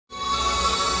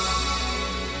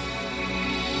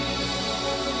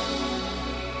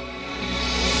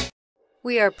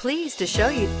We are pleased to show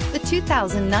you the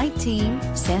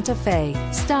 2019 Santa Fe.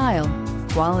 Style,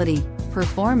 quality,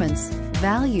 performance,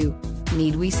 value.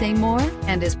 Need we say more?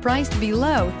 And is priced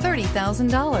below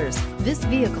 $30,000. This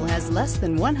vehicle has less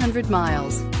than 100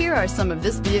 miles. Here are some of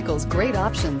this vehicle's great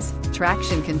options: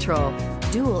 traction control,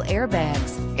 dual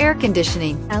airbags, air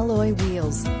conditioning, alloy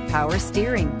wheels, power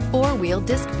steering, four-wheel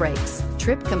disc brakes,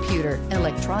 trip computer,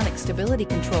 electronic stability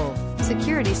control,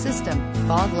 security system,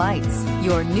 fog lights.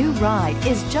 Your new ride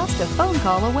is just a phone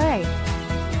call away.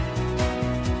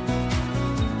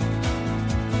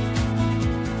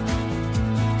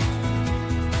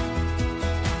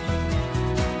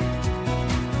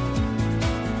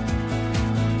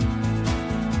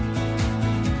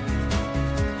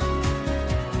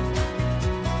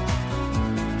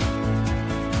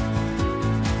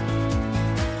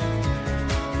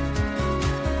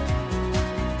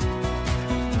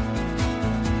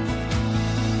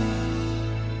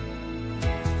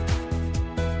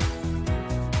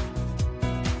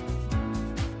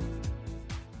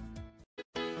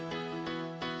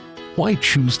 Why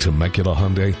choose Temecula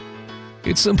Hyundai?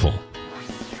 It's simple.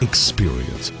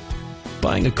 Experience.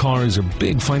 Buying a car is a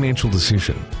big financial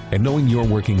decision, and knowing you're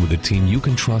working with a team you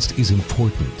can trust is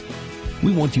important.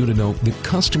 We want you to know that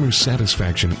customer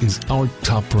satisfaction is our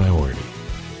top priority.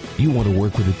 You want to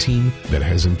work with a team that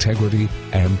has integrity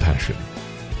and passion.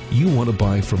 You want to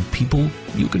buy from people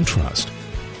you can trust.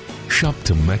 Shop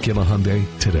Temecula Hyundai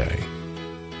today.